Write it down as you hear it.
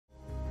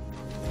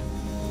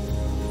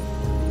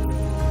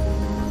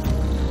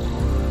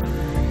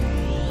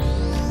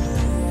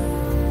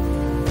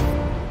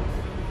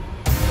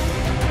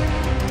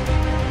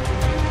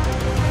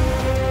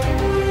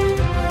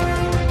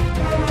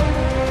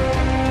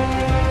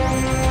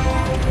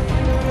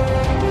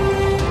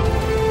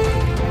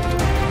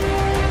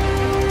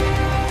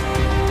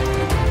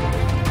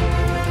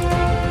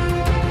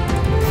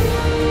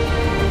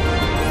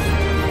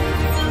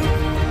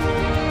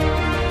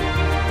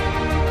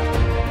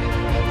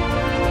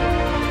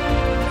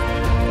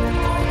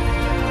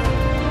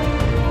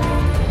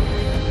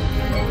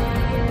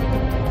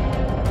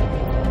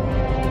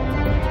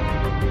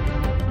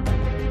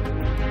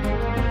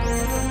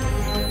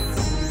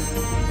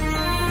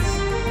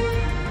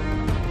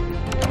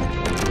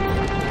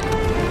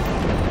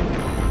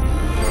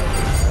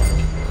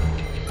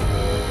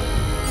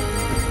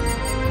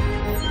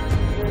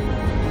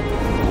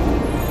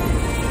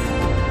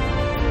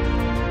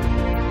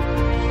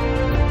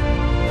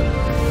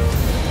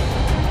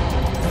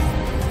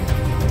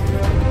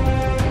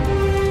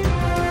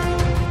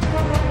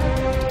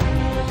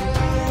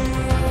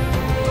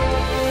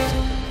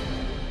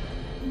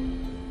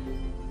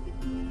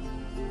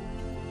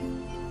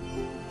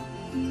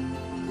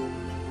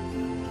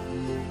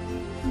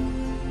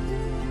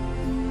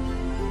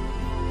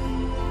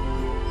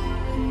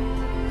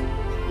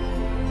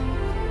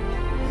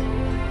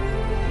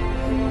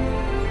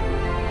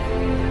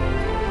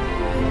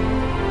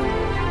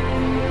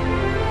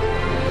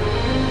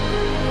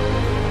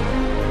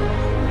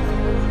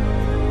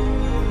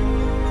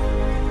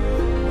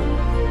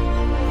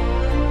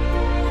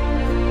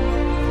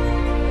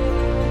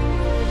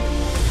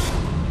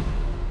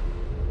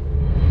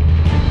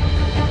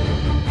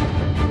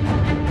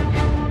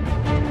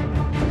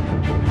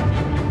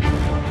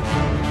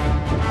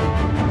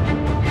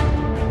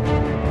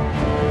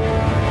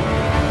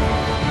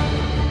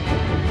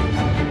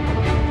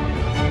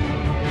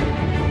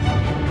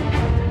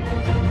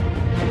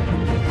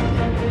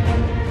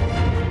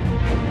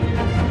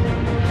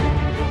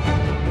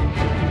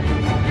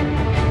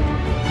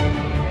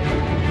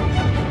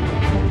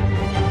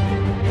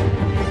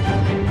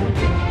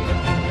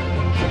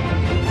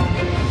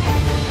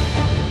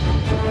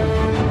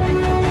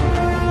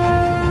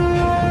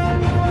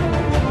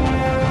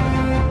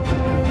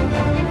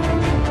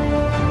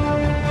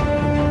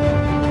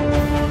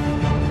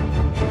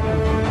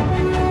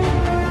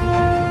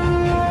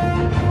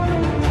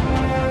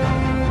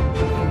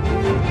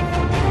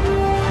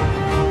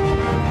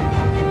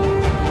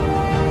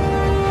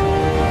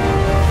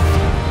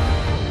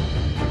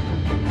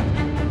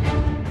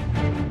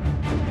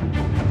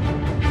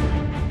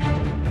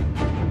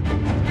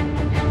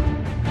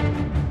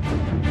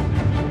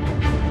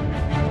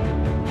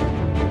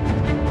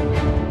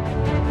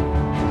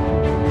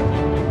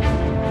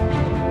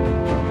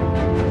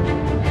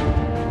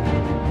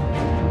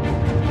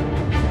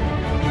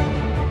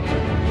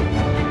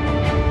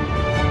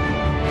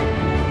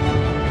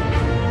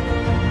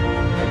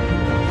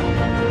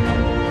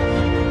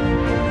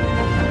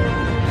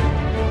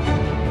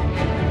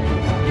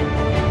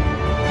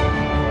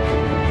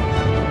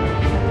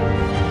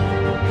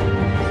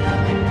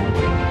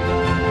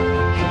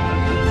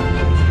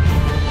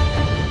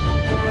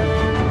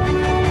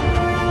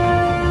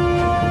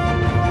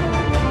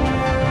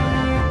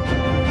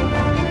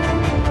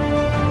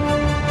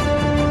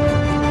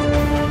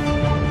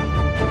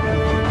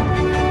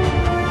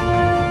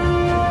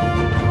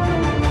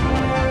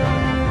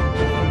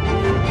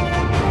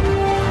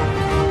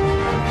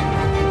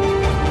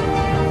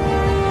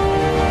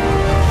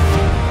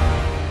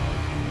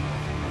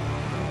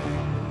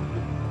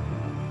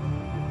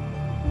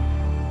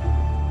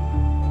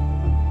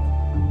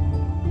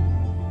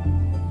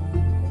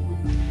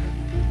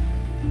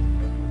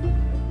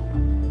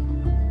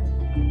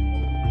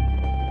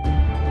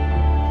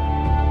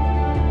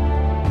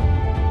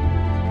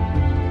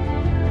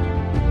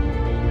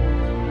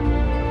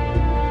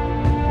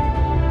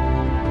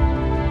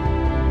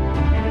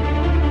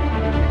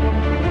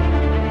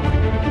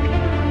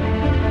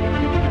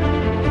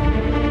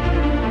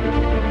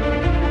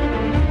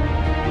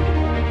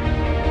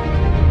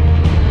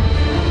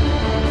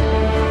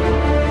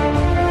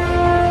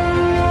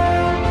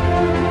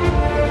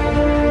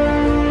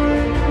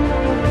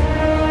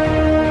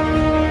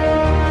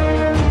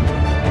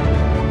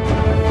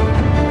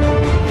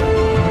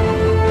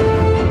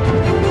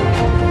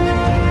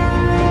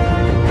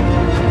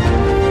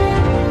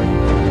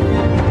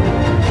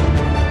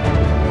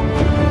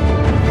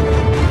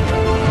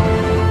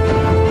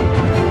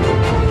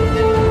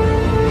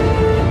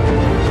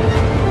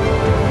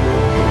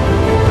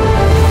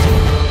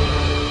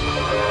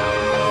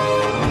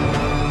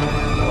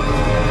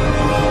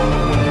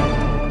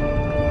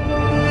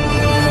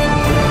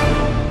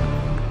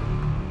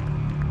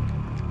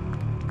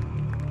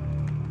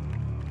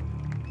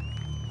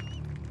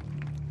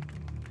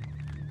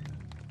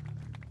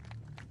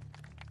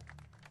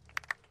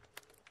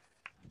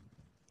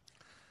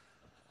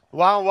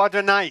Wow, what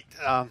a night.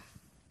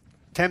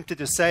 Tempted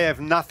to say I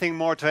have nothing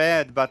more to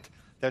add, but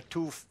there are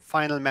two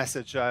final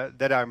messages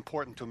that are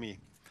important to me.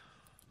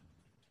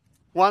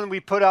 One, we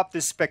put up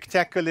this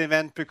spectacular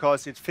event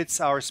because it fits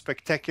our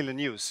spectacular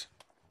news.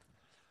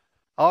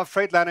 Our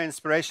Freightliner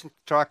inspiration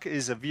truck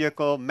is a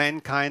vehicle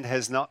mankind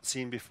has not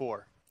seen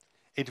before.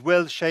 It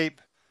will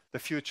shape the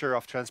future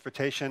of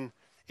transportation.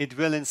 It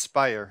will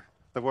inspire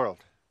the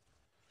world.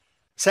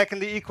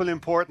 Secondly, equally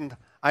important,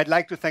 I'd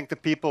like to thank the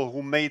people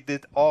who made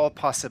it all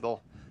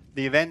possible,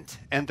 the event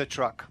and the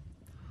truck.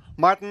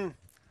 Martin,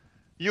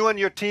 you and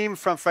your team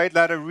from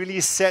Freightliner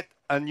really set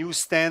a new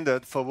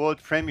standard for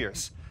world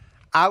premieres.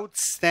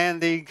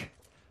 Outstanding,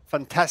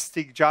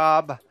 fantastic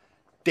job,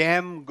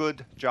 damn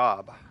good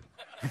job.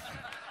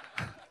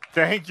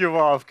 Thank you,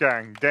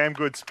 Wolfgang. Damn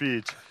good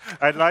speech.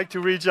 I'd like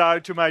to reach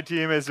out to my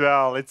team as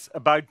well. It's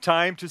about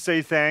time to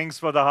say thanks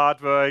for the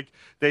hard work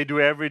they do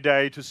every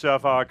day to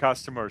serve our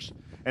customers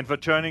and for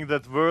turning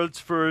the world's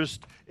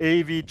first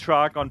AV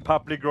truck on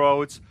public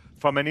roads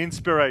from an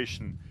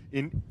inspiration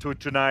into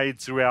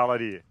tonight's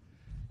reality.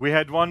 We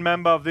had one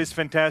member of this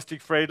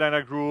fantastic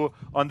Freightliner crew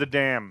on the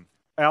dam,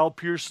 Al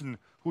Pearson,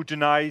 who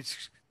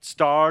tonight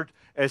starred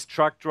as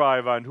truck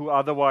driver and who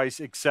otherwise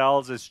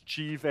excels as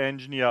chief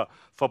engineer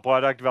for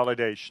product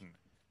validation.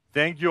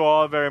 Thank you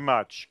all very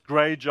much.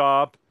 Great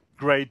job,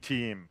 great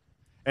team.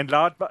 And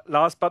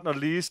last but not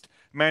least,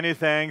 many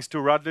thanks to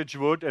Rutledge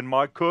Wood and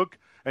Mark Cook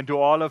and to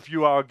all of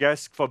you, our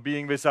guests, for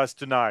being with us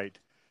tonight.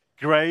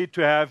 Great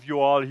to have you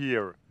all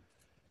here.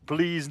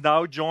 Please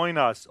now join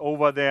us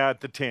over there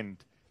at the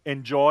tent.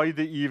 Enjoy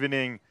the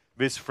evening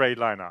with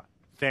Freightliner.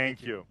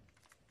 Thank you.